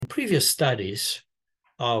previous studies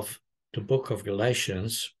of the book of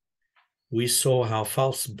Galatians, we saw how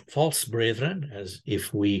false brethren, as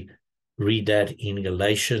if we read that in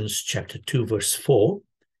Galatians chapter 2, verse 4,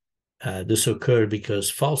 this occurred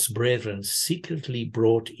because false brethren secretly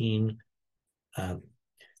brought in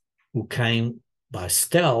who came by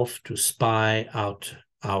stealth to spy out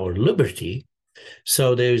our liberty.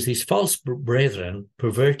 So there's these false brethren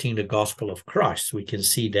perverting the gospel of Christ. We can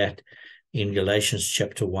see that in Galatians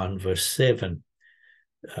chapter 1, verse 7,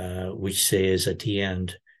 which says at the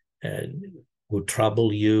end, who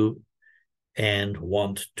trouble you and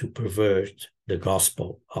want to pervert the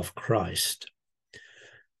gospel of Christ.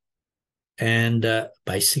 And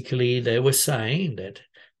basically they were saying that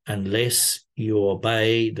unless you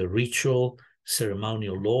obey the ritual,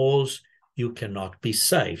 ceremonial laws, you cannot be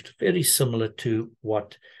saved. Very similar to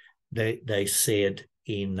what they said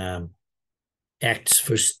in Acts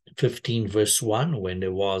 15, verse 1, when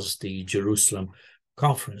there was the Jerusalem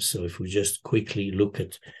conference. So if we just quickly look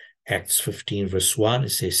at Acts 15, verse 1, it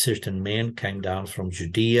says, certain men came down from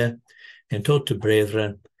Judea and taught the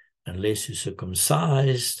brethren, unless you're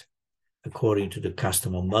circumcised according to the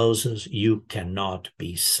custom of Moses, you cannot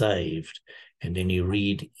be saved. And then you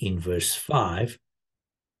read in verse 5,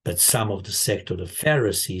 but some of the sect of the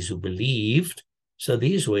Pharisees who believed, so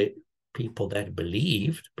these were people that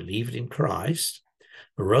believed in Christ,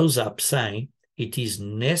 rose up saying, it is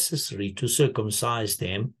necessary to circumcise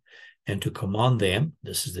them and to command them,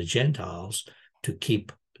 this is the Gentiles, to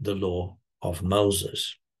keep the law of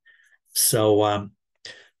Moses. So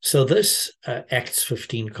this Acts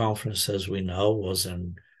 15 conference, as we know, was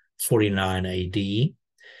in 49 AD.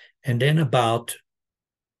 And then about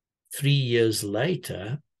 3 years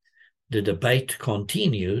later, the debate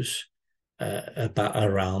continues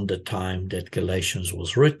around the time that Galatians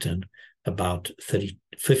was written, about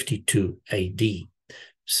 52 AD.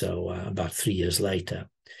 So about 3 years later.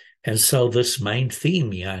 And so this main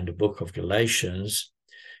theme here in the book of Galatians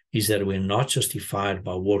is that we're not justified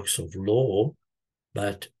by works of law,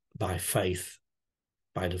 but by faith,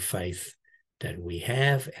 by the faith that we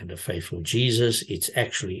have and the faith of Jesus. It's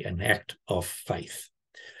actually an act of faith.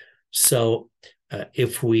 So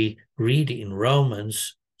if we read in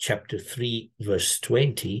Romans chapter 3, verse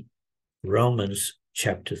 20, Romans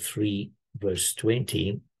chapter 3, verse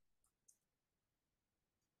 20,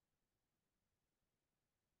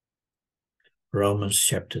 Romans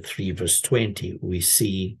chapter 3, verse 20, we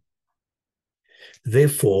see,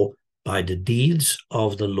 therefore, by the deeds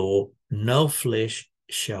of the law, no flesh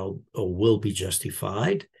shall or will be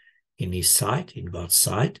justified in his sight, in God's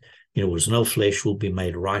sight. In other words, no flesh will be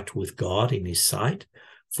made right with God in his sight,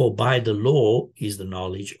 for by the law is the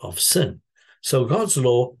knowledge of sin. So God's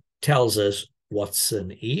law tells us what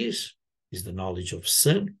sin is the knowledge of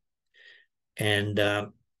sin. And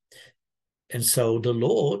so the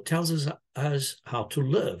law tells us how to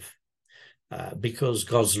live, because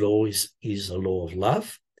God's law is a law of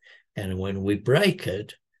love. And when we break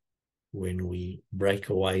it, when we break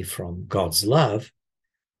away from God's love,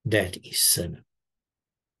 that is sin.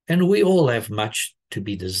 And we all have much to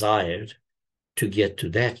be desired to get to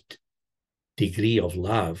that degree of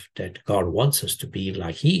love that God wants us to be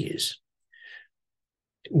like he is.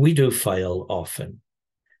 We do fail often,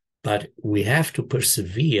 but we have to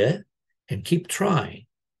persevere and keep trying.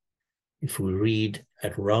 If we read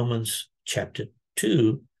at Romans chapter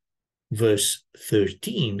 2, verse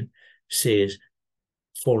 13, says,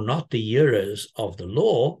 for not the hearers of the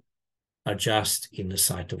law are just in the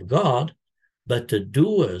sight of God, but the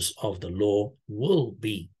doers of the law will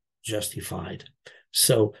be justified.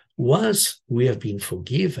 So once we have been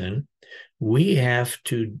forgiven, we have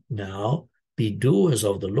to now be doers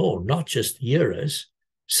of the law, not just hearers,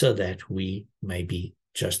 so that we may be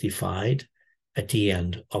justified at the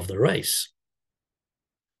end of the race.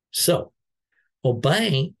 So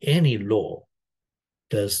obeying any law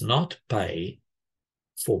does not pay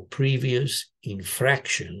for previous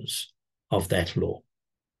infractions of that law.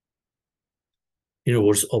 In other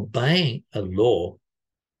words, obeying a law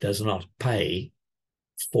does not pay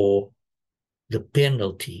for the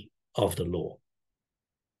penalty of the law.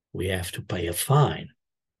 We have to pay a fine,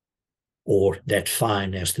 or that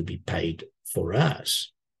fine has to be paid for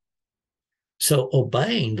us. So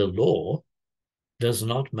obeying the law does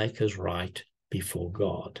not make us right before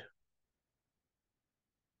God.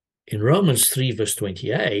 In Romans 3, verse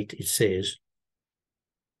 28, it says,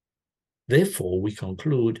 therefore we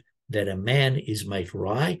conclude that a man is made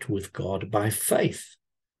right with God by faith,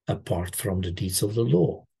 apart from the deeds of the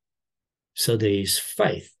law. So there is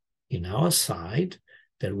faith in our side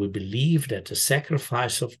that we believe that the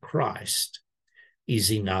sacrifice of Christ is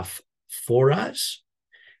enough for us,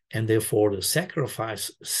 and therefore the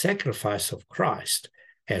sacrifice of Christ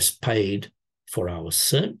has paid for our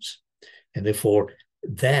sins, and therefore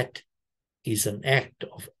that is an act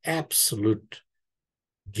of absolute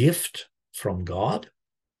gift from God,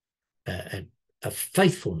 a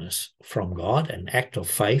faithfulness from God, an act of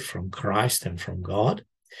faith from Christ and from God,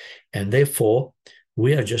 and therefore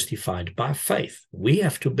we are justified by faith. We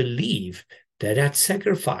have to believe that that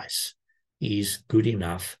sacrifice is good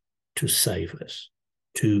enough to save us,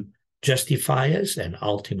 to justify us, and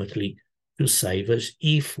ultimately to save us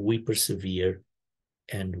if we persevere.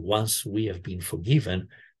 And once we have been forgiven,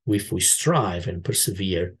 if we strive and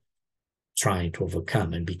persevere, trying to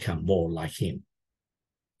overcome and become more like him.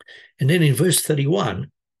 And then in verse 31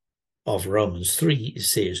 of Romans 3, it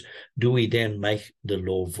says, do we then make the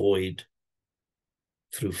law void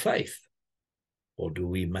through faith? Or do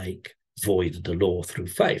we make void the law through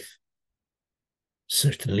faith?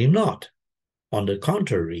 Certainly not. On the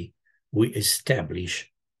contrary, we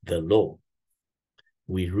establish the law.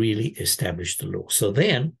 We really establish the law. So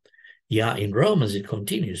then, in Romans it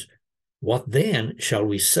continues, what then shall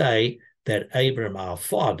we say that Abraham our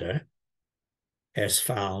father has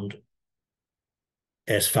found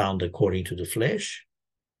according to the flesh?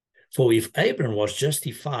 For if Abraham was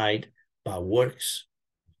justified by works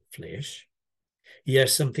of the flesh, he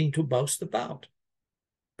has something to boast about,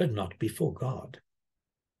 but not before God.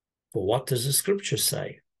 For what does the scripture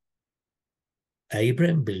say?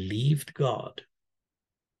 Abraham believed God.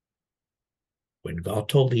 When God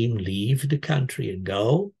told him, leave the country and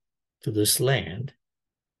go to this land,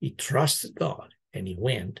 he trusted God, and he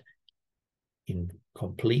went in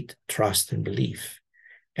complete trust and belief.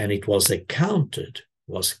 And it was accounted,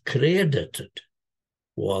 was credited,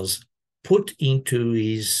 was put into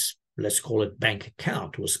his, let's call it bank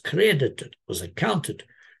account, was credited, was accounted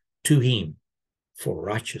to him for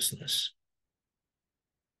righteousness.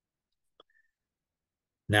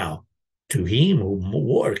 Now, to him who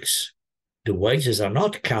works, the wages are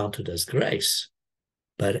not counted as grace,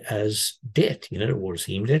 but as debt. In other words,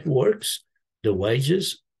 him that works, the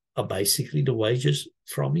wages are basically the wages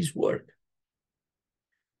from his work.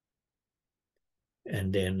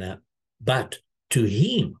 And then, but to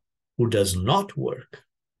him who does not work,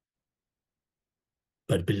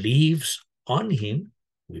 but believes on him,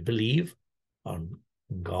 we believe on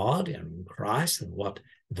God and Christ and what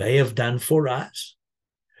they have done for us,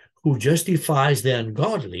 who justifies the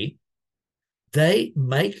ungodly, they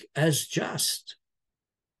make us just.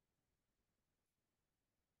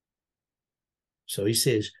 So he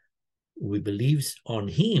says, we believe on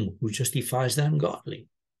him who justifies the ungodly.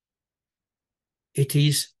 It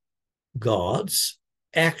is God's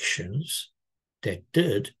actions that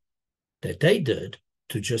they did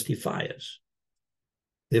to justify us.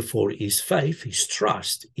 Therefore, his faith, his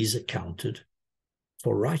trust is accounted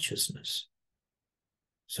for righteousness.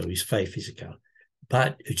 So his faith is accounted.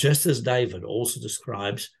 But just as David also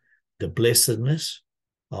describes the blessedness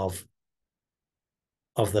of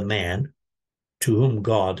the man to whom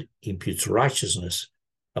God imputes righteousness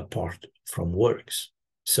apart from works.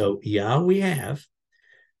 So we have,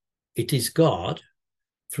 it is God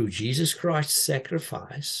through Jesus Christ's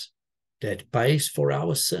sacrifice that pays for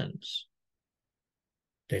our sins,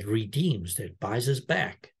 that redeems, that buys us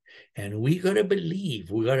back. And we got to believe,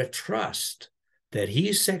 we got to trust that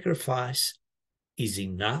his sacrifice is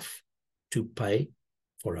enough to pay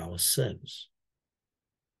for our sins.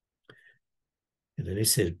 And then he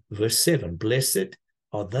said, verse 7, blessed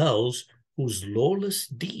are those whose lawless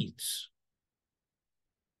deeds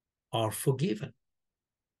are forgiven.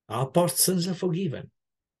 Our past sins are forgiven,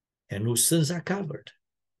 and whose sins are covered.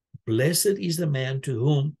 Blessed is the man to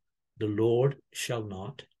whom the Lord shall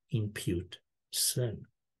not impute sin.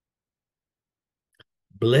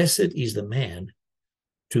 Blessed is the man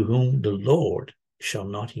to whom the Lord shall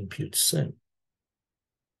not impute sin.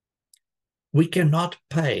 We cannot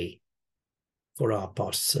pay for our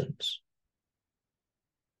past sins.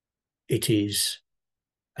 It is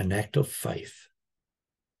an act of faith.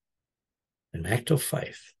 An act of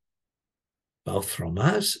faith, both from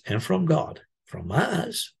us and from God. From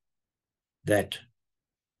us, that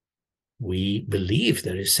we believe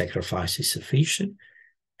that his sacrifice is sufficient.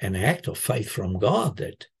 An act of faith from God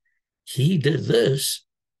that he did this.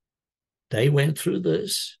 They went through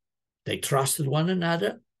this. They trusted one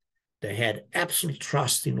another. They had absolute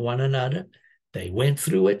trust in one another. They went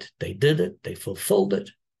through it. They did it. They fulfilled it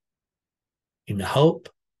in hope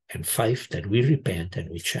and faith that we repent and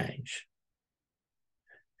we change.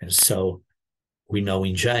 And so we know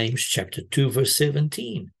in James chapter 2, verse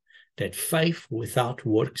 17, that faith without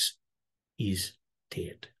works is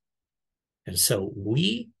dead. And so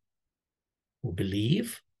we who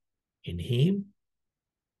believe in him,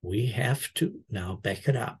 we have to now back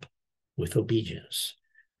it up with obedience.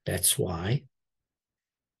 That's why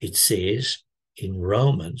it says in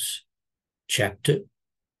Romans chapter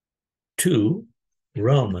 2,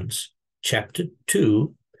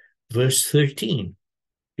 verse 13,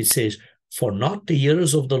 it says, "For not the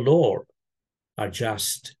hearers of the law are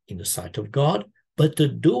just in the sight of God, but the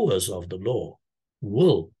doers of the law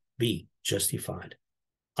will be justified."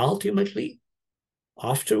 Ultimately,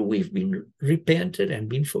 after we've been repented and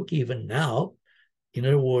been forgiven, now, in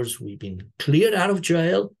other words, we've been cleared out of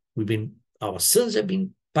jail, our sins have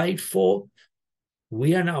been paid for,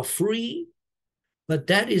 we are now free, but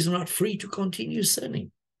that is not free to continue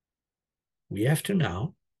sinning. We have to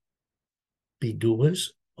now be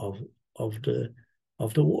doers of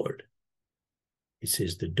the word. It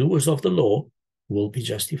says the doers of the law will be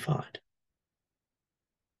justified.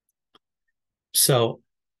 So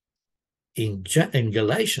in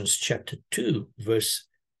Galatians chapter 2, verse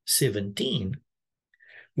 17,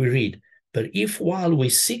 we read, "But if while we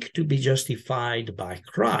seek to be justified by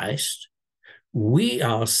Christ, we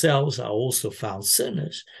ourselves are also found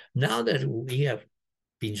sinners," now that we have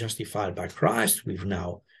been justified by Christ, we've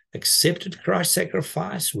now accepted Christ's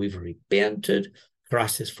sacrifice, we've repented,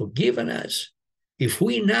 Christ has forgiven us. If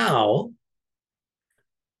we now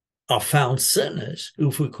are found sinners,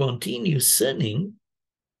 if we continue sinning,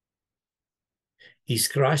 is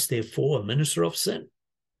Christ therefore a minister of sin?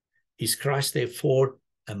 Is Christ therefore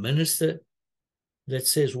a minister that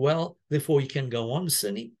says, well, therefore you can go on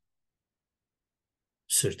sinning?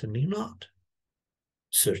 Certainly not.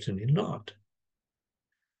 Certainly not.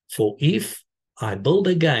 For if I build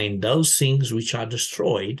again those things which are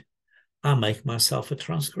destroyed, I make myself a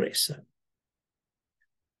transgressor.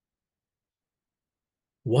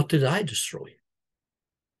 What did I destroy?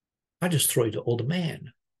 I destroyed the old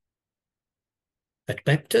man. At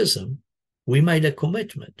baptism, we made a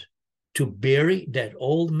commitment to bury that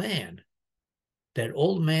old man. That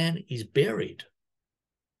old man is buried.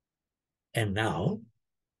 And now,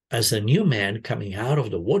 as a new man coming out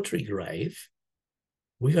of the watery grave,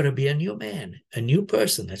 we got to be a new man, a new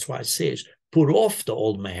person. That's why it says, put off the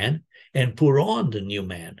old man and put on the new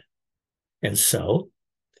man. And so,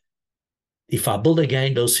 if I build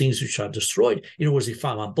again those things which are destroyed, in other words, if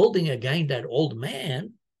I'm building again that old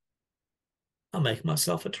man, I make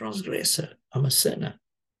myself a transgressor. I'm a sinner.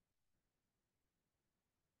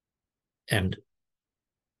 And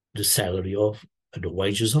the salary of the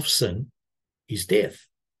wages of sin is death.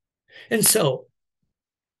 And so,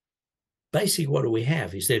 basically what we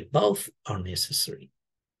have is that both are necessary.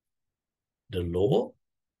 The law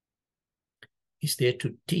is there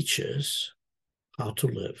to teach us how to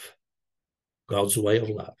live, God's way of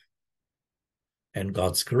love, and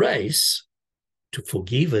God's grace to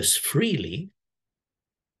forgive us freely.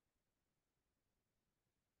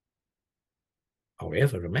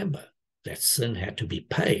 However, remember that sin had to be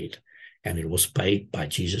paid, and it was paid by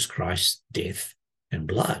Jesus Christ's death and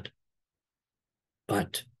blood.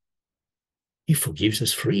 But he forgives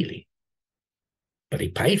us freely. But he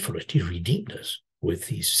paid for it. He redeemed us with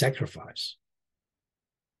his sacrifice.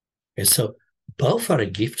 And so both are a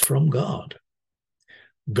gift from God.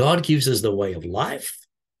 God gives us the way of life,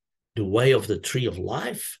 the way of the tree of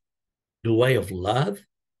life, the way of love,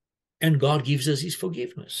 and God gives us his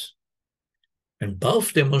forgiveness. And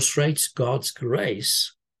both demonstrates God's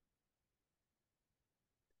grace,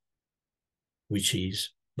 which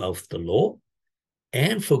is both the law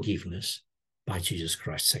and forgiveness by Jesus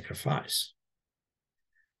Christ's sacrifice.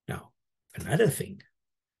 Now, another thing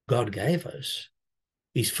God gave us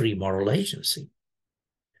is free moral agency,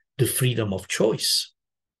 the freedom of choice.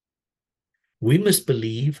 We must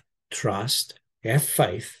believe, trust, have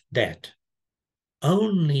faith that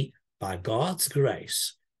only by God's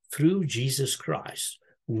grace, through Jesus Christ,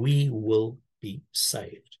 we will be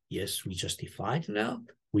saved. Yes, we're justified now,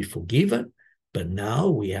 we're forgiven, but now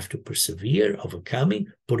we have to persevere, overcoming,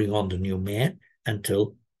 putting on the new man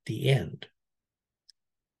until the end.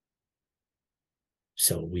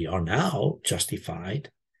 So we are now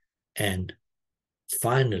justified, and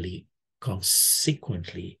finally,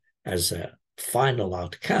 consequently, as a final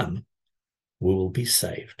outcome, we will be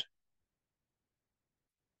saved.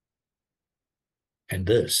 And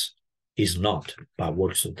this is not by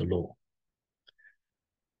works of the law.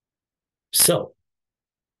 So,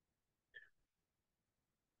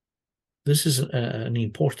 this is an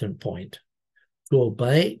important point. To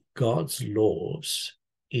obey God's laws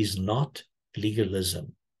is not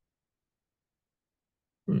legalism.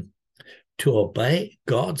 To obey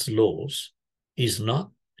God's laws is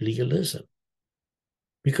not legalism,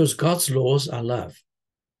 because God's laws are love.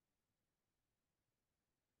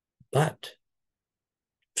 But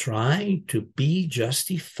trying to be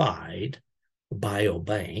justified by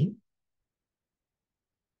obeying,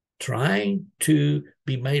 trying to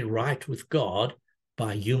be made right with God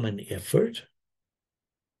by human effort,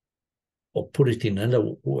 or put it in other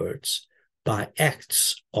words, by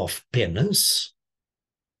acts of penance,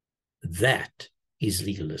 that is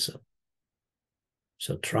legalism.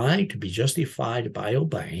 So trying to be justified by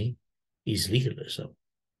obeying is legalism.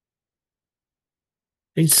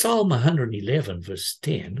 In Psalm 111, verse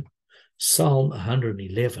 10, Psalm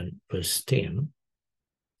 111, verse 10,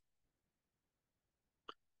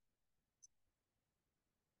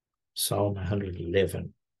 Psalm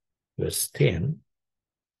 111, verse 10,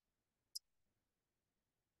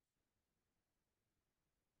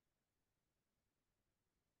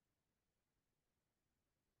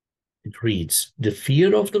 it reads, "The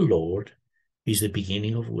fear of the Lord is the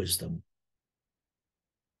beginning of wisdom."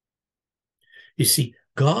 You see,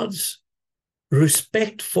 God's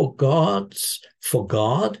respect for God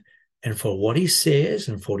and for what he says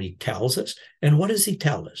and for what he tells us. And what does he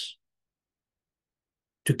tell us?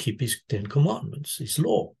 To keep his 10 commandments, his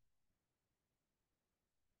law.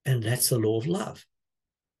 And that's the law of love.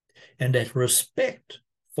 And that respect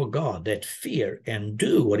for God, that fear and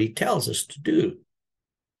do what he tells us to do,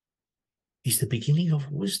 is the beginning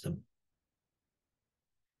of wisdom.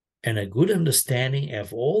 And a good understanding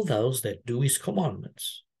of all those that do his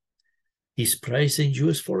commandments. His praise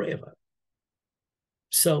endures forever.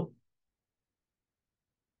 So,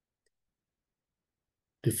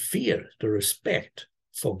 the fear, the respect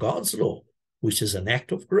for God's law, which is an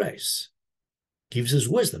act of grace, gives us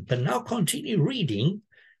wisdom. But now continue reading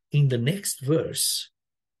in the next verse,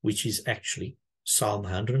 which is actually Psalm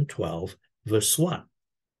 112, verse 1.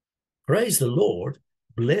 Praise the Lord.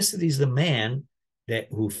 Blessed is the man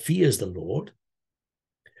who fears the Lord,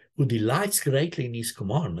 who delights greatly in his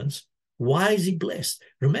commandments. Why is he blessed?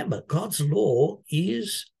 Remember, God's law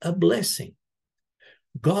is a blessing.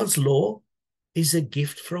 God's law is a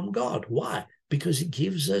gift from God. Why? Because it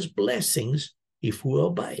gives us blessings if we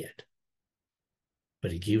obey it.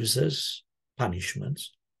 But it gives us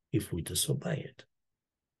punishments if we disobey it.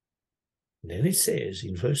 And then it says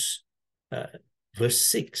in verse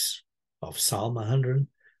 6 of Psalm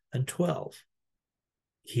 112,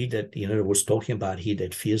 he that, was talking about he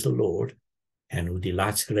that fears the Lord and who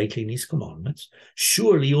delights greatly in his commandments,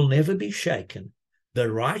 surely you'll never be shaken. The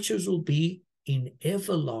righteous will be in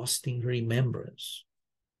everlasting remembrance.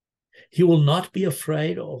 He will not be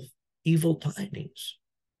afraid of evil tidings.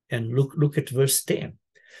 And look at verse 10.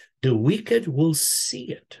 The wicked will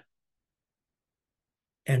see it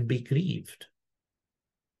and be grieved.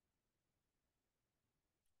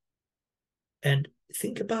 And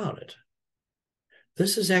think about it.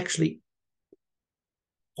 This is actually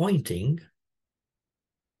pointing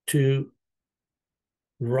to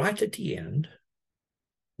right at the end,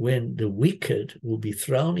 when the wicked will be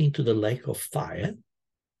thrown into the lake of fire,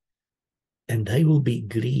 and they will be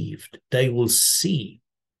grieved. They will see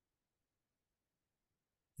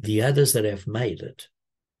the others that have made it,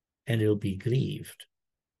 and he'll be grieved.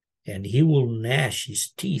 And he will gnash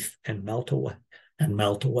his teeth and melt away.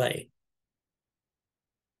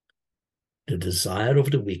 The desire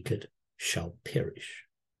of the wicked shall perish.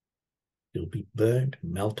 It'll be burned,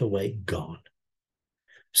 melt away, gone.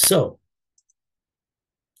 So,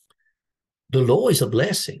 the law is a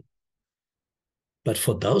blessing, but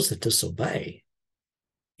for those that disobey,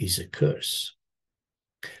 is a curse.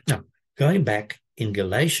 Now, going back in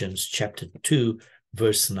Galatians chapter 2,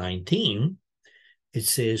 verse 19, it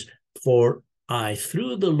says, "For I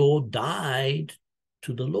through the law died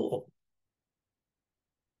to the law."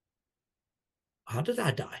 How did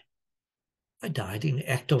I die? I died in the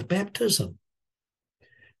act of baptism.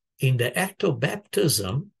 In the act of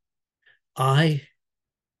baptism, I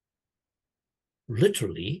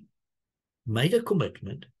literally made a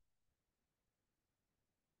commitment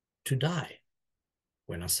to die.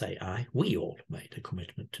 When I say I, we all made a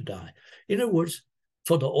commitment to die. In other words,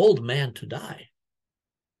 for the old man to die.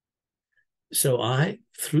 So I,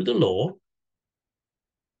 through the law,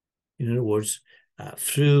 in other words,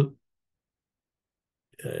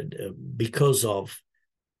 because of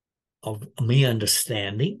me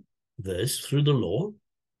understanding this through the law,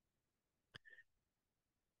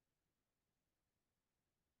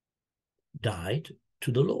 died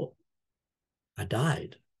to the law. I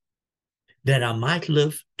died that I might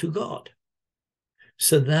live to God.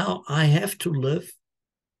 So now I have to live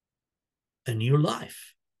a new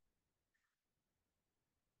life.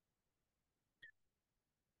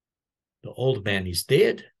 The old man is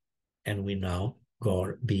dead, and we now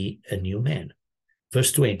go be a new man.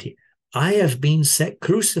 Verse 20, I have been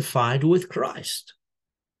crucified with Christ.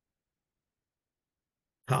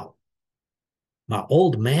 How? My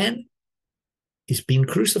old man is being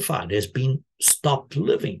crucified, has been stopped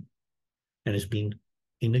living, and has been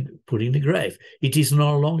put in the grave. It is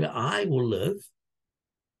no longer I will live,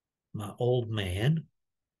 my old man,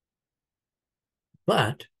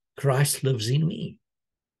 but Christ lives in me.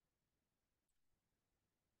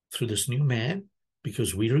 Through this new man,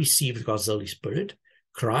 because we received God's Holy Spirit,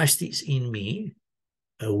 Christ is in me.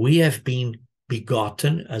 We have been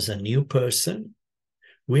begotten as a new person.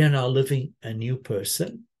 We are now living a new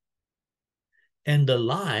person. And the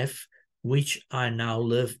life which I now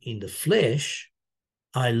live in the flesh,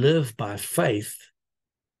 I live by faith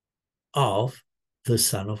of the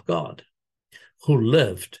Son of God, who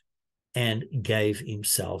lived and gave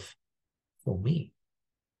himself for me.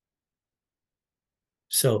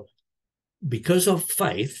 So, because of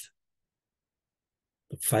faith,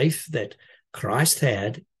 the faith that Christ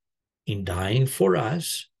had in dying for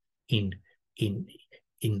us, in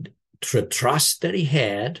the trust that he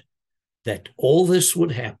had that all this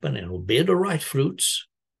would happen and will bear the right fruits,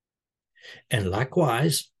 and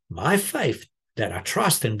likewise, my faith that I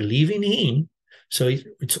trust and believe in him. So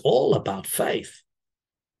it's all about faith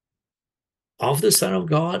of the Son of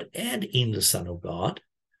God and in the Son of God,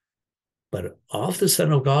 but of the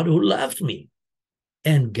Son of God who loved me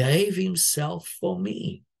and gave himself for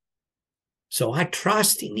me. So I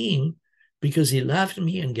trust in him because he loved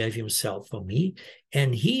me and gave himself for me.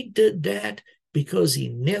 And he did that because he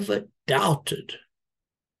never doubted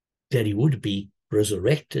that he would be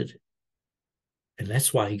resurrected. And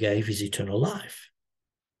that's why he gave his eternal life.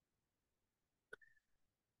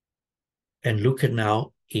 And look at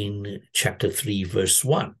now in chapter 3, verse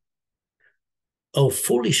 1. O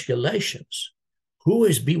foolish Galatians, who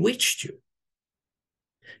has bewitched you,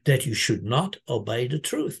 that you should not obey the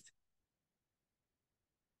truth?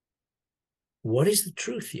 What is the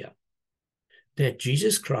truth here? That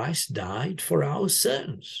Jesus Christ died for our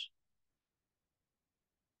sins.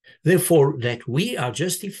 Therefore, that we are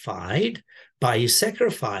justified by his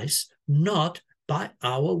sacrifice, not by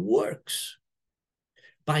our works,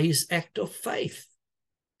 by his act of faith.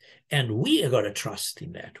 And we are going to trust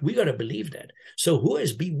in that. We got to believe that. So who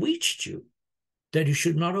has bewitched you that you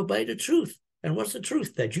should not obey the truth? And what's the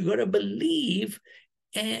truth? That you got to believe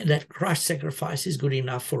and that Christ's sacrifice is good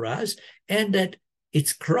enough for us, and that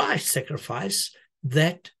it's Christ's sacrifice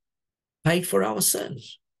that paid for our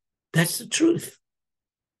sins. That's the truth.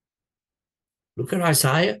 Look at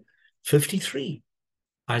Isaiah 53.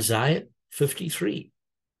 Isaiah 53.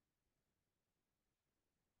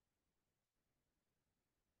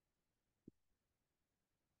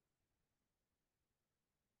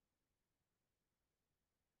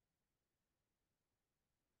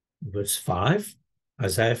 Verse 5.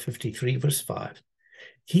 Isaiah 53, verse 5.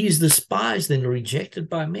 He is despised and rejected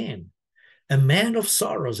by men, a man of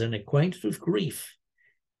sorrows and acquainted with grief.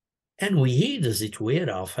 And we hid, as it were,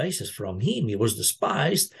 our faces from him. He was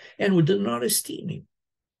despised, and we did not esteem him.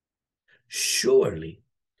 Surely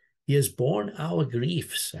he has borne our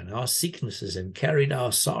griefs and our sicknesses and carried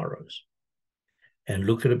our sorrows. And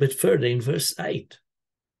look at a bit further in verse 8.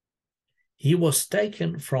 He was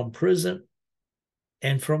taken from prison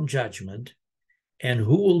and from judgment, and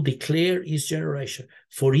who will declare his generation?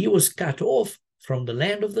 For he was cut off from the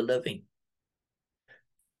land of the living.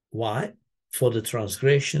 Why? For the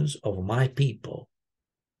transgressions of my people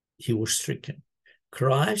he was stricken.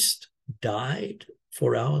 Christ died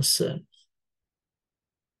for our sins.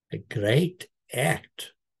 A great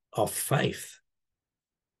act of faith,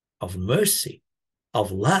 of mercy,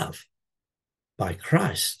 of love by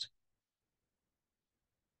Christ.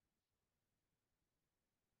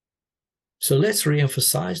 So let's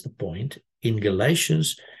reemphasize the point in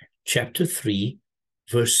Galatians chapter 3,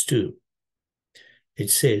 verse 2. It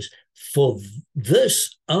says, for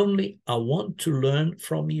this only I want to learn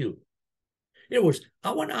from you. In other words,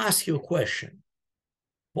 I want to ask you a question.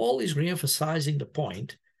 Paul is reemphasizing the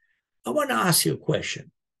point. I want to ask you a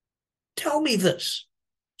question. Tell me this.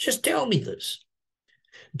 Just tell me this.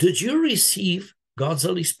 Did you receive God's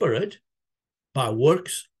Holy Spirit by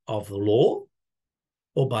works of the law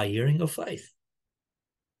or by hearing of faith?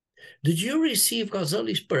 Did you receive God's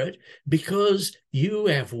Holy Spirit because you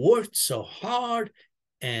have worked so hard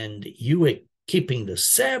and you are keeping the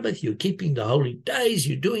Sabbath, you're keeping the holy days,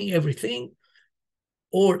 you're doing everything?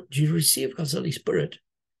 Or did you receive God's Holy Spirit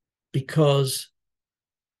because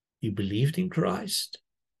you believed in Christ,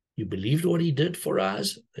 you believed what he did for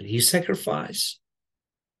us, that he sacrificed,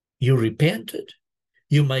 you repented,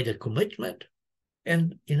 you made a commitment,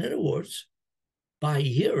 and in other words, by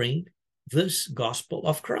hearing, this gospel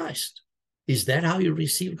of Christ. Is that how you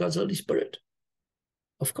receive God's Holy Spirit?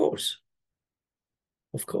 Of course.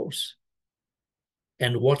 Of course.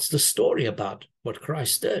 And what's the story about what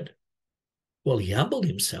Christ did? Well, he humbled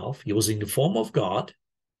himself. He was in the form of God.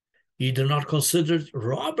 He did not consider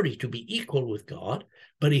robbery to be equal with God,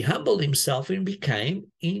 but he humbled himself and became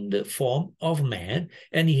in the form of man,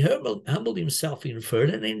 and he humbled himself in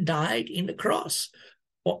burden and died in the cross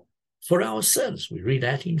for our sins. We read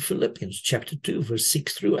that in Philippians chapter 2, verse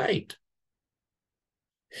 6 through 8.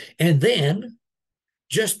 And then,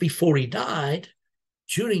 just before he died,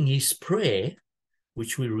 during his prayer,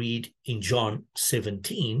 which we read in John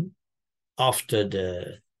 17, after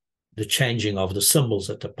the changing of the symbols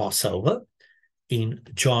at the Passover, in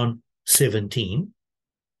John 17.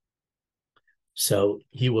 So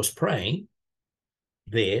he was praying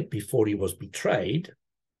there before he was betrayed,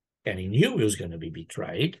 and he knew he was going to be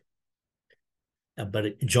betrayed.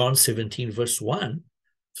 But John 17, verse 1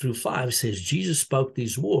 through 5 says, Jesus spoke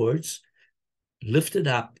these words, lifted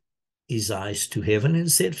up his eyes to heaven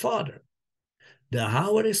and said, Father, the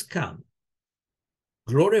hour has come.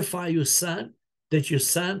 Glorify your Son, that your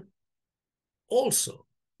Son also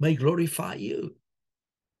may glorify you.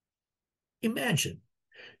 Imagine,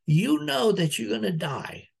 you know that you're going to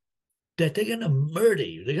die, that they're going to murder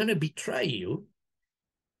you, they're going to betray you,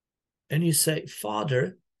 and you say,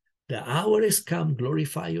 Father, the hour has come,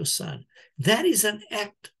 glorify your Son. That is an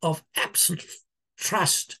act of absolute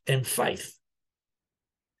trust and faith.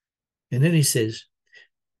 And then he says,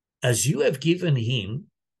 as you have given him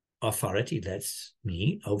authority, that's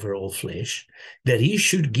me, over all flesh, that he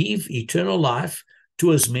should give eternal life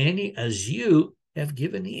to as many as you have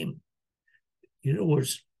given him. In other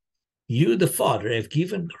words, you, the Father, have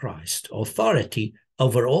given Christ authority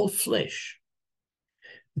over all flesh,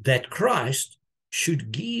 that Christ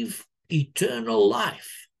should give eternal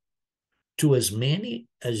life to as many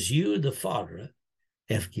as you, the Father,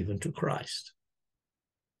 have given to Christ.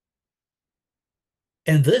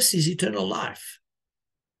 And this is eternal life,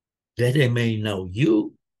 that they may know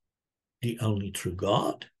you, the only true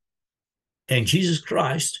God, and Jesus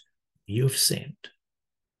Christ you have sent.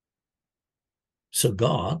 So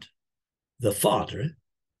God, the Father,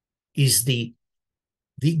 is the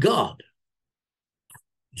God.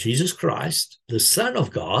 Jesus Christ, the Son of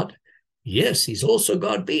God, yes, he's also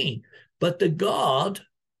God being, but the God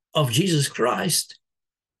of Jesus Christ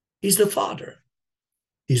is the Father.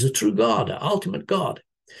 He's the true God, the ultimate God.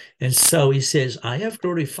 And so he says, I have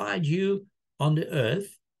glorified you on the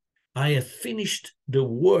earth. I have finished the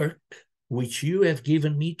work which you have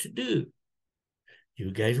given me to do.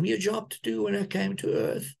 You gave me a job to do when I came to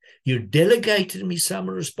earth. You delegated me some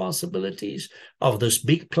responsibilities of this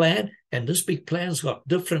big plan, and this big plan's got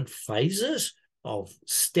different phases of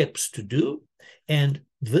steps to do. And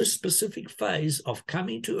this specific phase of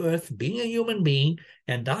coming to earth, being a human being,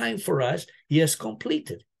 and dying for us, he has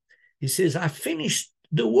completed. He says, I finished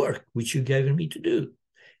the work which you gave me to do.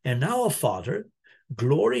 And now, Father,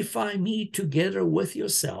 glorify me together with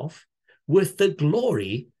yourself, with the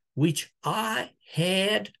glory which I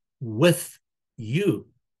had with you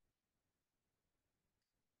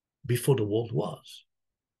before the world was.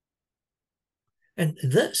 And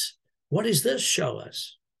this, what does this show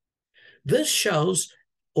us? This shows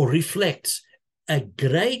or reflects a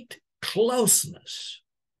great closeness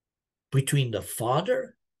between the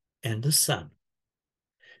Father and the Son.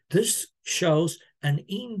 This shows an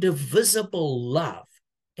indivisible love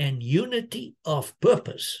and unity of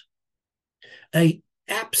purpose, an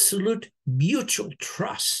absolute mutual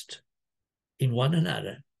trust in one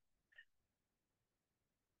another.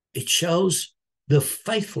 It shows the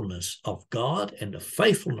faithfulness of God and the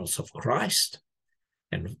faithfulness of Christ,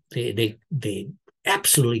 and the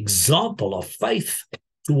absolute example of faith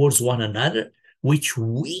towards one another, which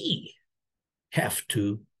we have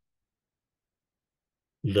to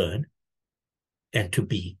learn and to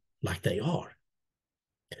be like they are.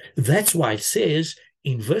 That's why it says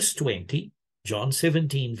in verse 20, John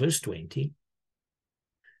 17, verse 20,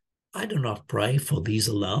 I do not pray for these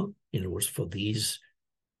alone, in other words, for these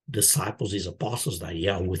disciples, these apostles that are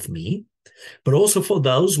here with me, but also for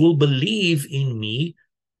those who will believe in me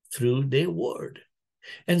through their word.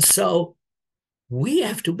 And so we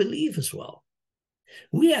have to believe as well.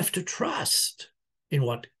 We have to trust in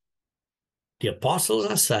what the apostles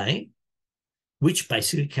are saying, which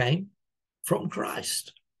basically came from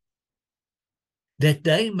Christ, that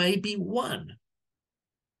they may be one,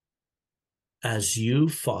 as you,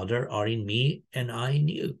 Father, are in me and I in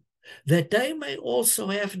you. that they may also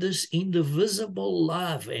have this indivisible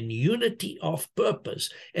love and unity of purpose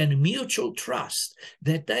and mutual trust,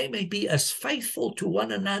 that they may be as faithful to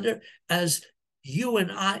one another as you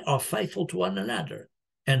and I are faithful to one another,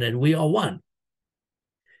 and that we are one.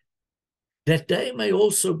 That they may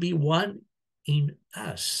also be one in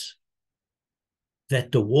us,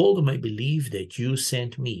 that the world may believe that you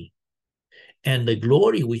sent me, and the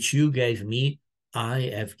glory which you gave me,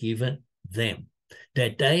 I have given them,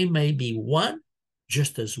 that they may be one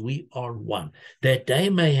just as we are one, that they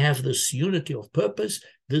may have this unity of purpose,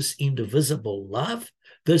 this indivisible love,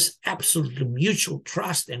 this absolute mutual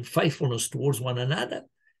trust and faithfulness towards one another.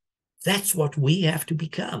 That's what we have to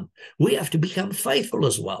become. We have to become faithful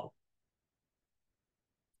as well.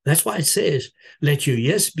 That's why it says, let your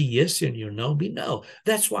yes be yes and your no be no.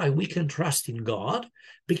 That's why we can trust in God,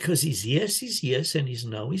 because his yes is yes and his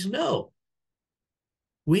no is no.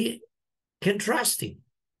 We can trust him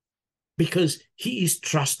because he is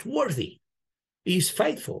trustworthy. He is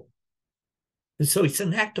faithful. And so it's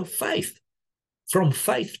an act of faith, from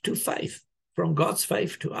faith to faith, from God's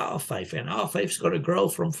faith to our faith. And our faith's got to grow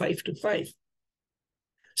from faith to faith.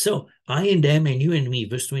 So I and them and you and me,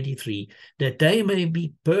 verse 23, that they may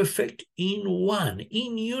be perfect in one,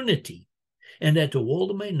 in unity, and that the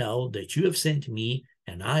world may know that you have sent me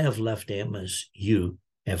and I have loved them as you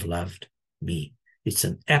have loved me. It's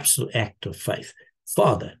an absolute act of faith.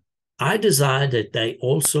 Father, I desire that they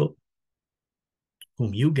also,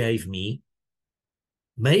 whom you gave me,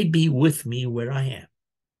 may be with me where I am,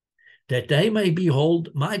 that they may behold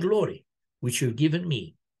my glory, which you've given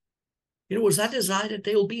me. In other words, I desire that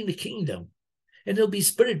they will be in the kingdom, and they'll be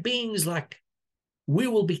spirit beings like we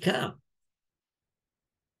will become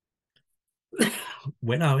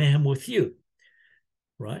when I am with you,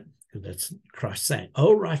 right? That's Christ saying,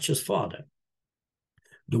 "Oh, righteous Father,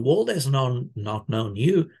 the world has not known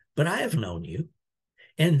you, but I have known you,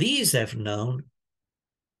 and these have known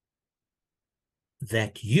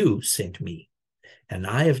that you sent me, and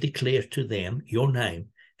I have declared to them your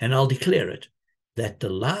name, and I'll declare it, that the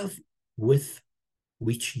love with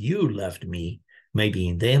which you loved me may be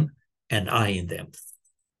in them, and I in them."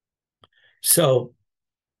 So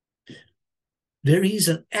there is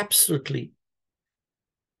an absolutely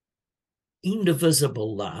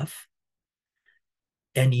indivisible love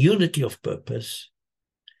and unity of purpose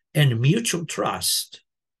and mutual trust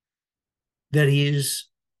that is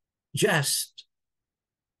just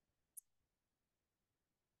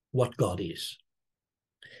what God is.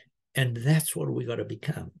 And that's what we got to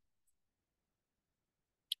become.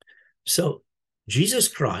 So Jesus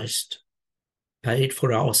Christ paid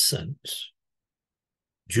for our sins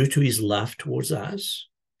due to his love towards us,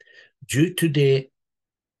 due to the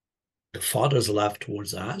Father's love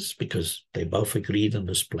towards us, because they both agreed on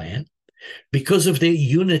this plan, because of their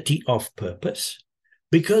unity of purpose,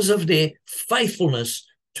 because of their faithfulness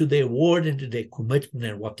to their word and to their commitment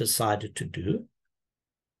and what they decided to do.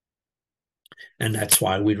 And that's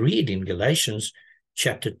why we read in Galatians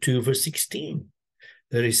chapter 2, verse 16,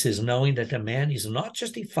 that it says, knowing that a man is not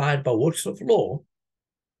justified by works of law,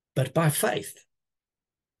 but by faith,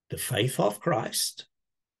 the faith of Christ.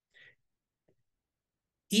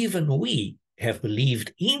 Even we have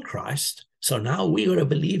believed in Christ, so now we got to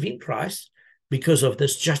believe in Christ because of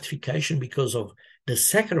this justification, because of the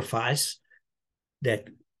sacrifice that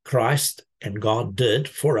Christ and God did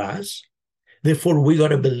for us. Therefore, we got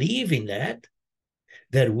to believe in that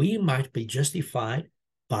we might be justified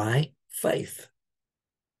by faith,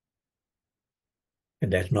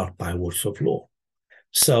 and that not by works of law.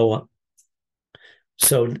 So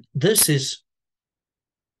this is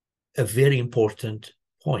a very important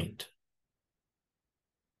point.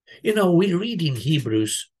 You know, we read in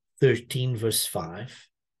Hebrews 13, verse 5.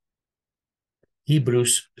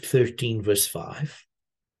 Hebrews 13, verse 5.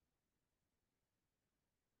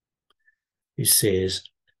 He says,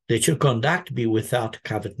 "Let your conduct be without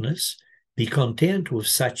covetousness. Be content with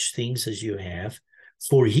such things as you have.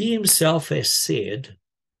 For he himself has said,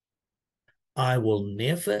 I will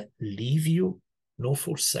never leave you nor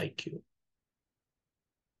forsake you."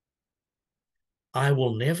 I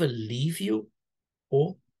will never leave you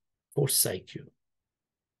or forsake you.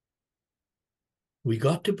 We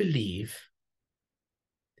got to believe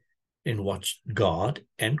in what God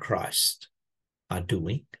and Christ are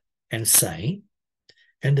doing and saying.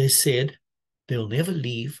 And they said they'll never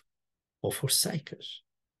leave or forsake us.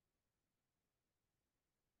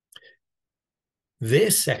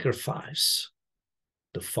 Their sacrifice,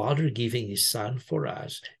 the Father giving his Son for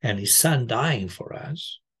us and his Son dying for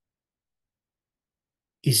us,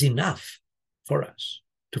 is enough for us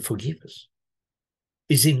to forgive us,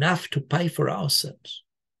 is enough to pay for our sins.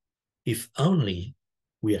 if only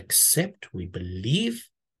we accept, we believe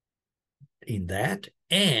in that,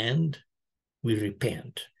 and we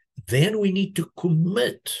repent. Then we need to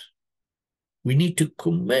commit. We need to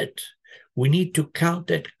commit. We need to count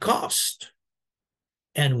that cost.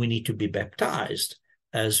 And we need to be baptized.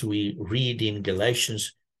 As we read in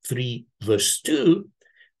Galatians 3, verse 2,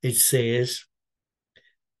 it says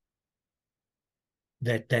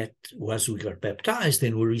that once we got baptized,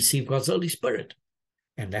 then we receive God's Holy Spirit.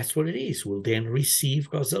 And that's what it is. We'll then receive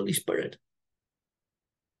God's Holy Spirit.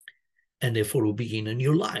 And therefore we'll begin a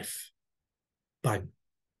new life by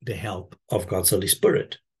the help of God's Holy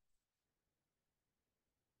Spirit.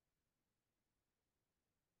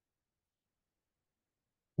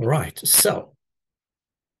 Right, so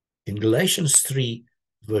in Galatians 3,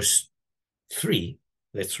 verse 3,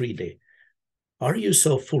 let's read it. Are you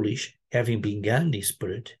so foolish, having begun the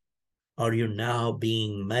Spirit, are you now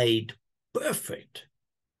being made perfect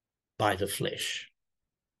by the flesh?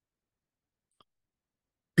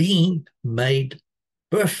 Being made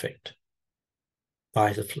perfect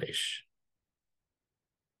by the flesh.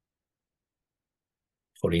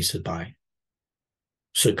 For instance, by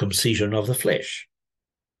circumcision of the flesh.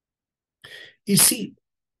 You see,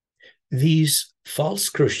 these false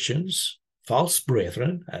Christians, false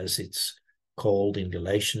brethren, as it's called in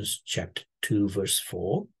Galatians chapter 2, verse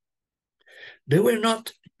 4, they were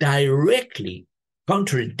not directly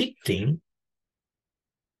contradicting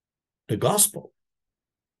the gospel.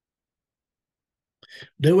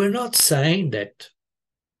 They were not saying that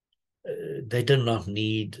they did not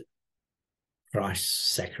need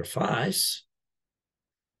Christ's sacrifice.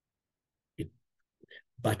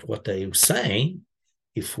 But what they were saying,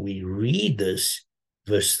 if we read this,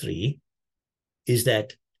 verse 3, is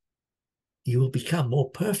that you will become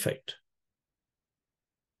more perfect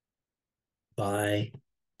by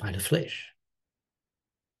the flesh.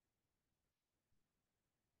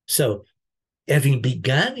 So, having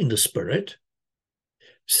begun in the Spirit,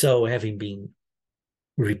 so having been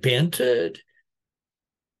repented,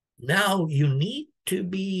 now you need to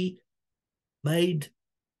be made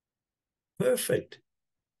perfect,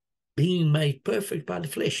 being made perfect by the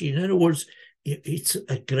flesh. In other words, it's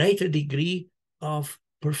a greater degree of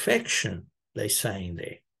perfection, they're saying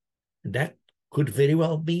there. That could very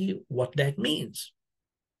well be what that means.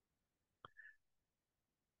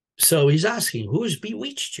 So he's asking, who's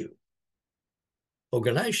bewitched you? Or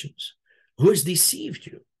Galatians, who has deceived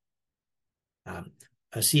you?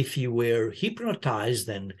 As if you were hypnotized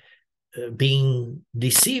and being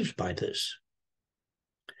deceived by this.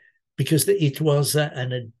 Because it was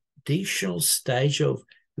an additional stage of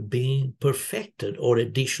being perfected or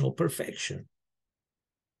additional perfection.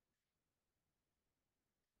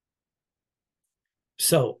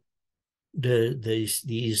 So these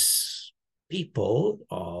people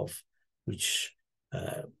of which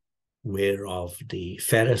were of the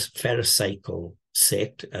Pharisaical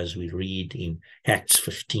sect, as we read in Acts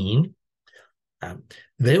 15,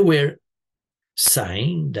 they were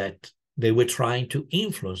saying that they were trying to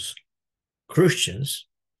influence Christians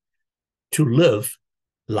to live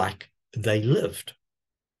like they lived.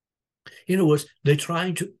 In other words, they're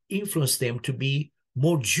trying to influence them to be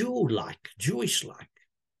more Jew-like, Jewish-like.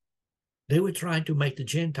 They were trying to make the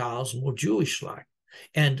Gentiles more Jewish-like.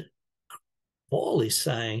 And Paul is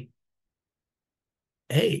saying,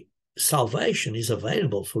 hey, salvation is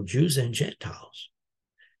available for Jews and Gentiles.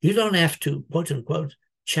 You don't have to, quote unquote,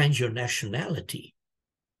 change your nationality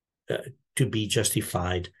to be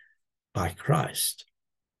justified by Christ.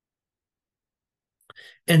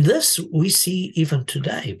 And this we see even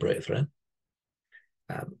today, brethren.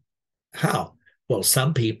 How? Well,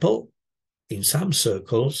 some people in some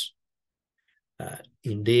circles,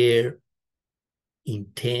 in their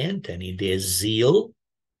intent and in their zeal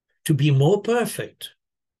to be more perfect,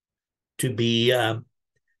 to be, as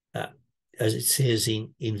it says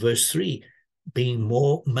in verse 3, being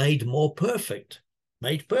made perfect.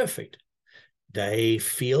 They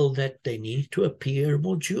feel that they need to appear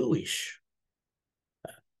more Jewish,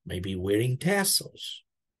 maybe wearing tassels,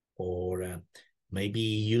 or maybe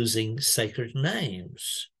using sacred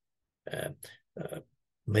names,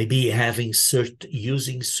 maybe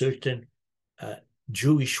using certain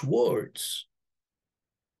Jewish words,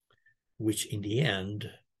 which in the end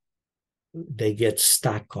they get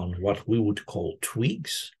stuck on what we would call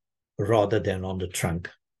twigs rather than on the trunk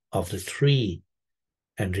of the tree,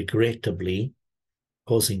 and regrettably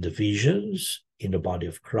causing divisions in the body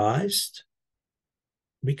of Christ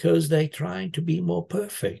because they're trying to be more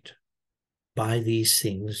perfect by these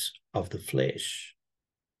things of the flesh.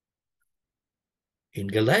 In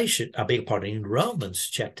Romans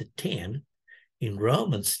chapter 10, in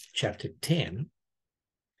Romans chapter 10,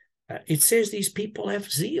 it says these people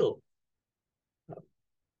have zeal.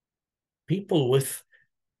 People with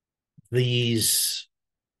these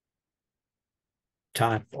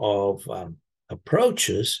type of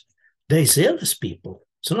approaches, they're zealous people.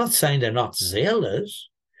 So not saying they're not zealous.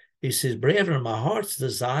 He says, brethren, my heart's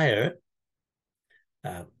desire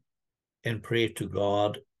and prayer to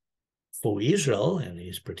God for Israel, and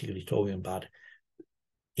he's particularly talking about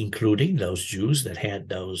including those Jews that had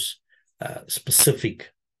those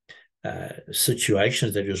specific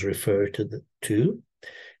situations that he was referred to,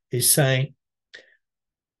 is saying,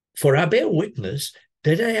 for I bear witness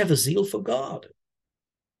that they have a zeal for God.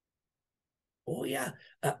 Oh yeah,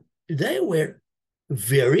 they were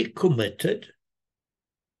very committed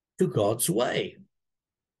to God's way,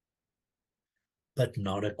 but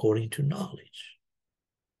not according to knowledge.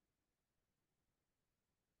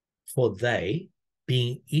 For they,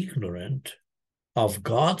 being ignorant of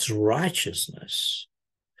God's righteousness,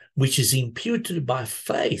 which is imputed by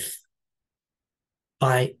faith,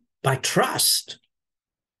 by trust,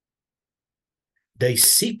 they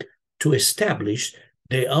seek to establish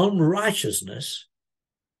their own righteousness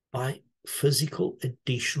by physical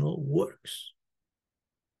additional works.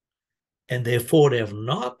 And therefore they have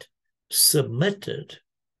not submitted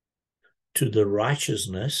to the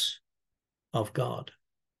righteousness of God.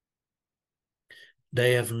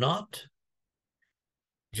 They have not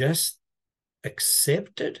just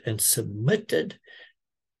accepted and submitted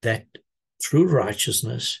that true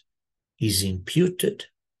righteousness is imputed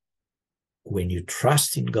when you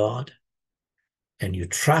trust in God and you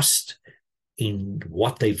trust in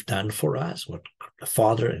what they've done for us, what the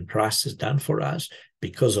Father and Christ has done for us,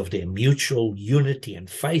 because of their mutual unity and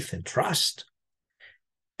faith and trust.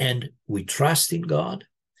 And we trust in God,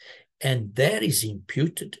 and that is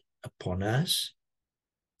imputed upon us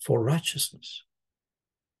for righteousness.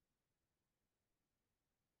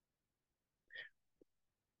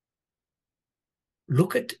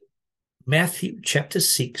 Look at Matthew chapter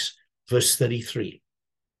 6, verse 33.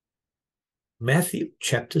 Matthew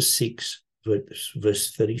chapter 6,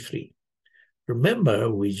 verse 33. Remember,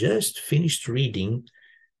 we just finished reading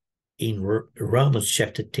in Romans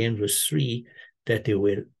chapter 10, verse 3, that they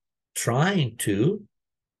were trying to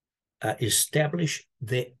establish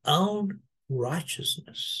their own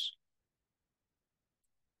righteousness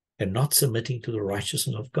and not submitting to the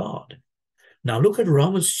righteousness of God. Now look at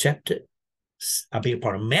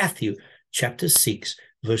Matthew chapter 6,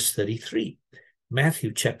 verse 33.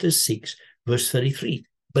 Matthew chapter 6, verse 33.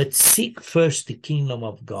 But seek first the kingdom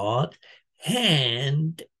of God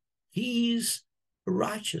and his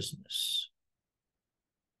righteousness.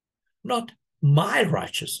 Not my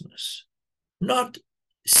righteousness, not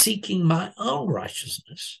seeking my own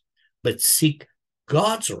righteousness, but seek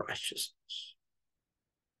God's righteousness,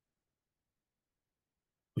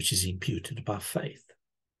 which is imputed by faith.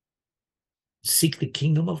 Seek the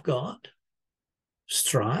kingdom of God,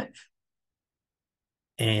 strive,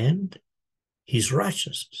 and his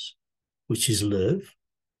righteousness, which is live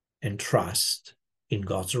and trust in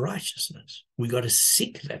God's righteousness. We got to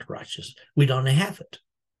seek that righteousness. We don't have it.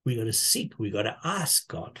 We got to seek. We got to ask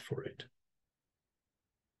God for it.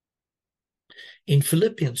 In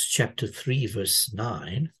Philippians chapter 3, verse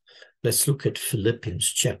 9, let's look at Philippians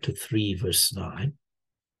chapter 3, verse 9.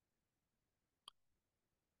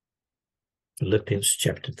 Philippians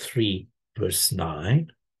chapter 3, verse 9.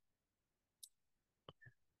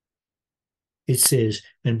 It says,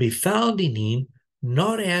 and be found in him,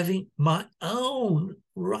 not having my own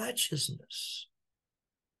righteousness,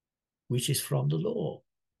 which is from the law,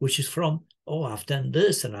 which is from, I've done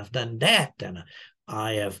this and I've done that, and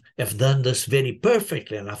I have done this very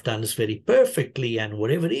perfectly, and I've done this very perfectly, and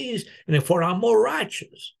whatever it is, and therefore I'm more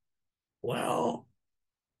righteous. Well,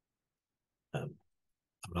 I'm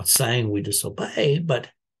not saying we disobey, but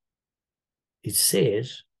it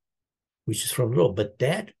says, which is from the law, but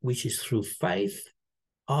that which is through faith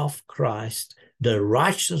of Christ, the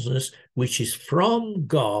righteousness which is from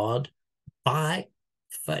God by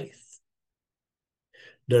faith.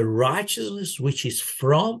 The righteousness which is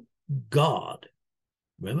from God.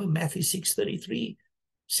 Remember Matthew 6:33?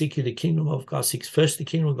 Seek the kingdom of God, seek first the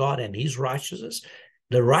kingdom of God and his righteousness.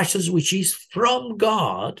 The righteousness which is from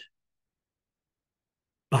God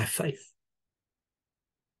by faith.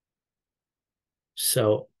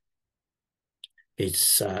 So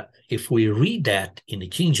it's if we read that in the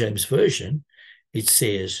King James Version, it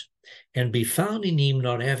says, and be found in him,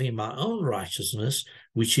 not having my own righteousness,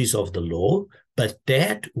 which is of the law, but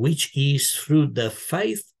that which is through the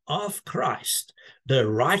faith of Christ, the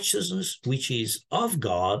righteousness which is of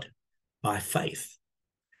God by faith.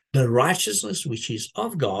 the righteousness which is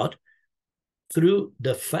of God through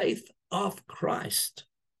the faith of Christ.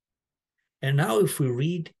 And now if we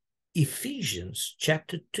read Ephesians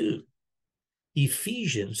chapter 2,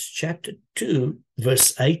 Ephesians chapter 2,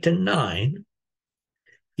 verse 8 and 9,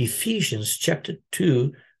 Ephesians chapter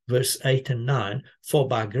 2, verse 8 and 9, for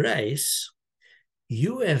by grace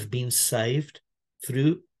you have been saved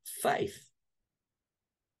through faith.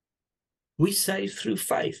 We saved through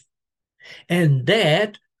faith. And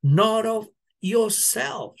that not of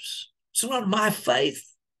yourselves. It's not my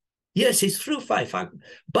faith. Yes, it's through faith.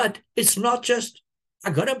 But it's not just,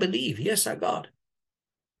 I got to believe. Yes, I got.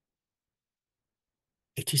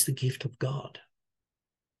 It is the gift of God.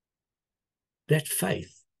 That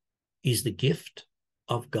faith is the gift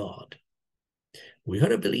of God. We got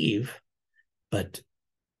to believe, but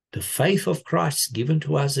the faith of Christ given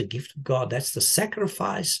to us, a gift of God, that's the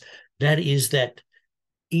sacrifice. That is that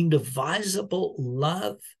indivisible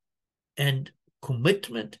love and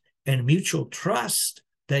commitment and mutual trust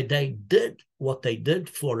that they did what they did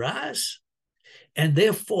for us. And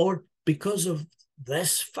therefore, because of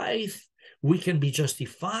this faith, we can be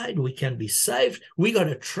justified, we can be saved. We got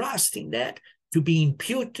to trust in that to be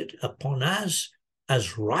imputed upon us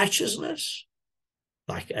as righteousness,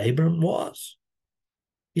 like Abram was.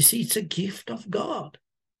 You see, it's a gift of God.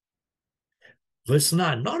 Verse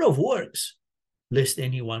 9, not of works, lest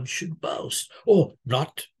anyone should boast. Or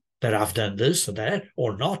not that I've done this or that,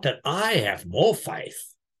 or not that I have more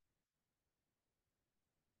faith.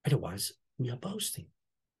 Otherwise, we are boasting.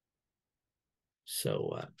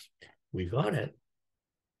 So we got to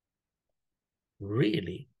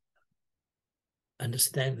really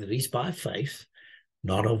understand that it's by faith,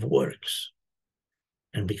 not of works.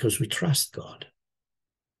 And because we trust God.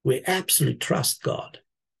 We absolutely trust God.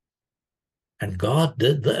 And God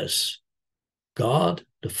did this. God,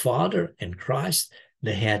 the Father, and Christ,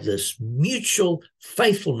 they had this mutual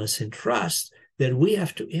faithfulness and trust that we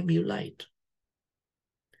have to emulate.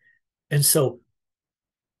 And so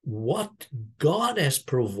what God has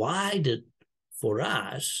provided for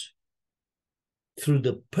us through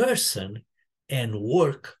the person and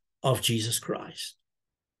work of Jesus Christ.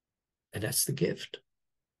 And that's the gift.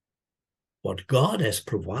 What God has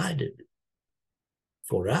provided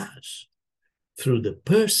for us through the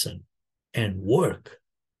person and work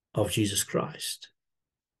of Jesus Christ.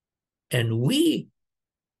 And we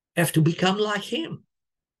have to become like him.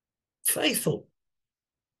 Faithful.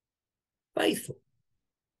 Faithful.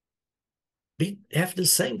 Have the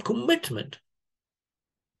same commitment.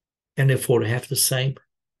 And therefore have the same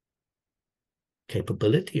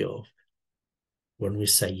capability of, when we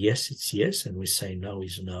say yes, it's yes, and we say no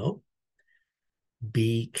is no,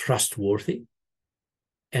 be trustworthy,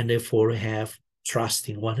 and therefore have trust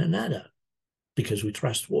in one another, because we're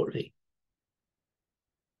trustworthy.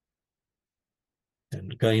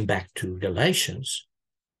 And going back to Galatians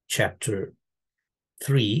chapter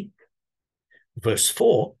 3, verse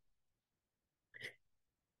 4,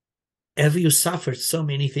 have you suffered so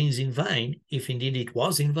many things in vain, if indeed it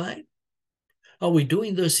was in vain? Are we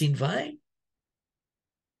doing this in vain?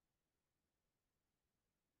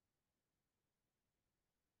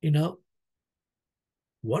 You know,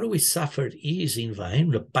 what we suffered is in vain.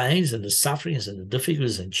 The pains and the sufferings and the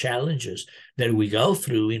difficulties and challenges that we go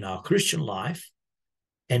through in our Christian life,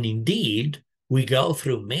 and indeed we go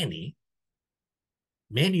through many.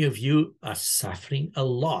 Many of you are suffering a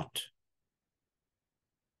lot.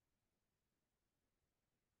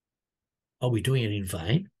 Are we doing it in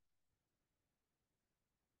vain?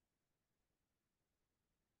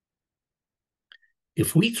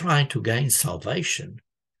 If we try to gain salvation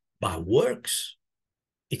by works,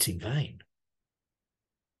 it's in vain.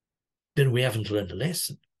 Then we haven't learned a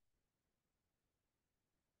lesson.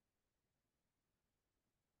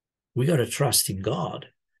 We got to trust in God.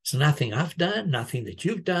 It's nothing I've done, nothing that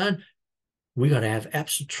you've done. We got to have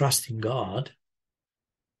absolute trust in God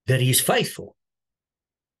that he's faithful.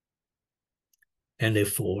 And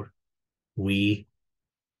therefore, we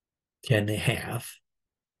can have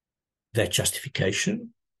that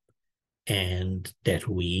justification, and that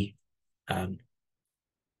we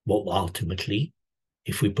will ultimately,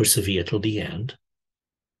 if we persevere till the end,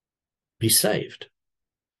 be saved.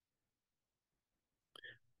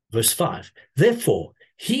 Verse 5, therefore,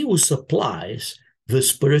 he who supplies the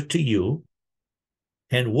Spirit to you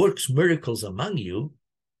and works miracles among you,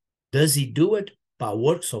 does he do it by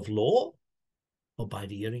works of law or by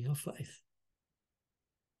the hearing of faith?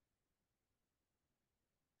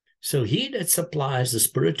 So he that supplies the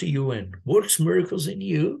Spirit to you and works miracles in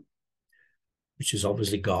you, which is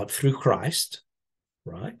obviously God through Christ,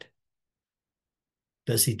 right?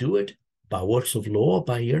 Does he do it by works of law or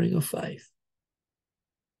by hearing of faith.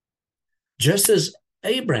 Just as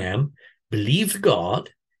Abraham believed God,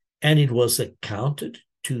 and it was accounted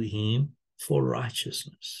to him for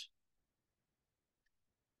righteousness.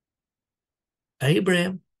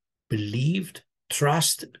 Abraham believed,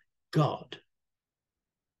 trusted God.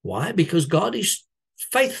 Why? Because God is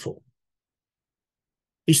faithful.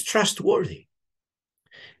 He's trustworthy.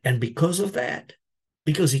 And because of that,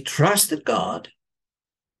 because he trusted God,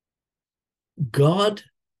 God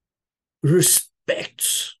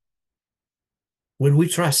respects when we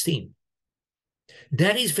trust him.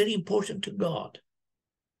 That is very important to God.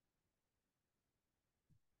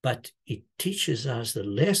 But it teaches us the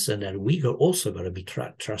lesson that we also got to be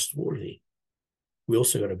trustworthy. We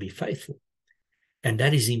also got to be faithful. And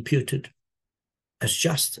that is imputed as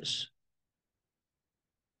justice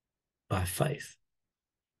by faith.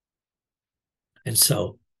 And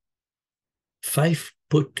so faith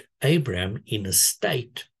put Abraham in a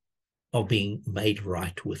state of being made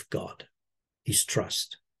right with God, his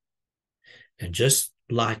trust. And just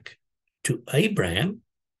like to Abraham,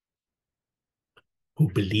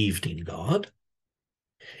 who believed in God,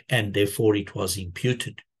 and therefore it was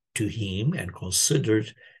imputed to him and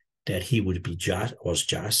considered that he would be was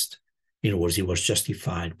just. In other words, he was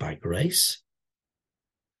justified by grace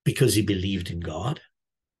because he believed in God.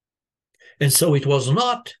 And so it was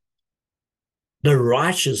not the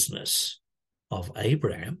righteousness of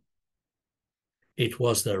Abraham, it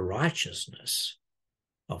was the righteousness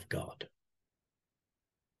of God.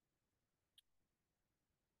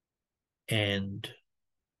 And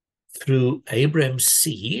through Abraham's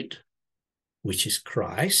seed, which is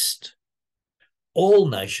Christ, all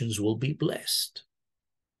nations will be blessed.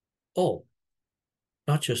 All.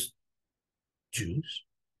 Not just Jews,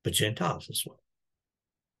 but Gentiles as well.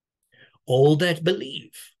 All that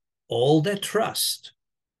believe, all that trust,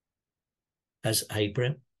 as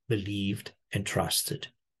Abraham believed and trusted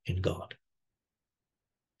in God.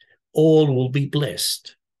 All will be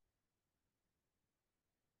blessed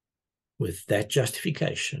with that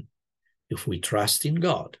justification if we trust in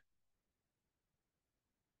God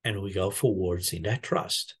and we go forwards in that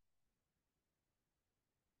trust.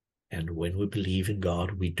 And when we believe in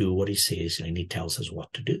God, we do what he says and he tells us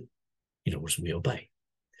what to do. In other words, we obey.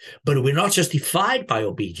 But we're not justified by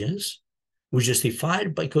obedience. We're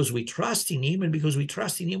justified because we trust in him, and because we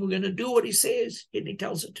trust in him, we're going to do what he says and he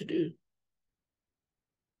tells us to do.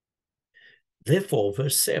 Therefore,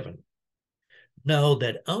 verse 7, know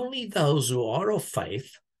that only those who are of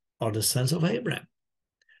faith are the sons of Abraham.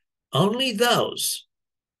 Only those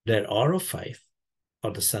that are of faith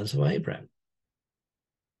are the sons of Abraham.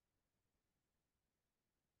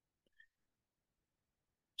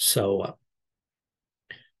 So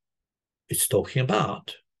it's talking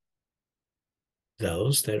about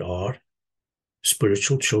those that are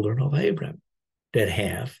spiritual children of Abraham, that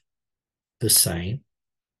have the same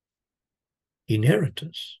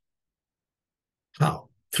inheritance. How?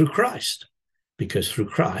 Through Christ. Because through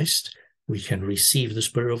Christ, we can receive the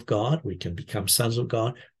Spirit of God, we can become sons of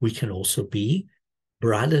God, we can also be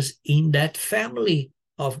brothers in that family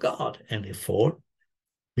of God, and therefore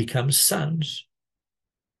become sons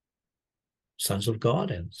of God,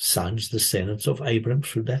 and sons, descendants of Abraham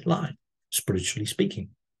through that line, spiritually speaking.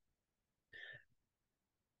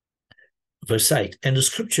 Verse 8, and the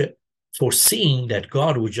scripture, foreseeing that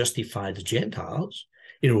God would justify the Gentiles,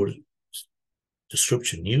 the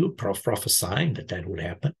scripture knew, prophesying that would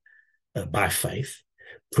happen by faith,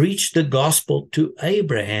 preached the gospel to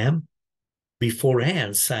Abraham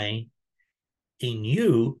beforehand, saying, in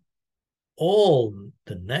you all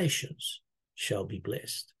the nations shall be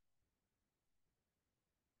blessed.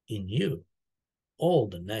 In you all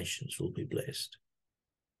the nations will be blessed.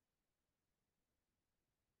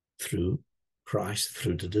 Through Christ,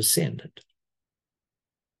 through the descendant.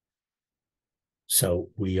 So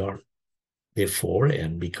we are, therefore,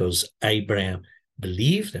 and because Abraham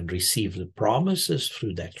believed and received the promises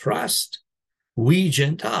through that trust, we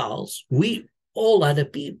Gentiles, we all other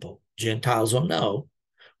people, Gentiles or no,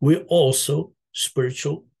 we're also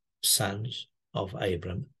spiritual sons of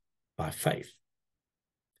Abraham by faith.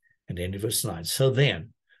 And then in verse 9, so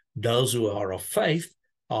then, those who are of faith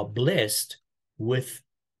are blessed with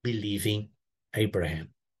believing Abraham.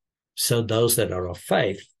 So those that are of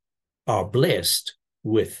faith are blessed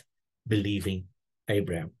with believing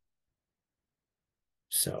Abraham.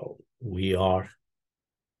 So we are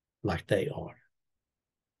like they are.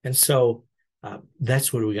 And so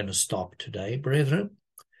that's where we're going to stop today, brethren.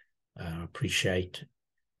 Appreciate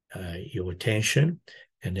your attention.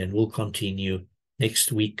 And then we'll continue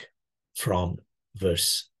next week from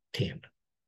verse 10.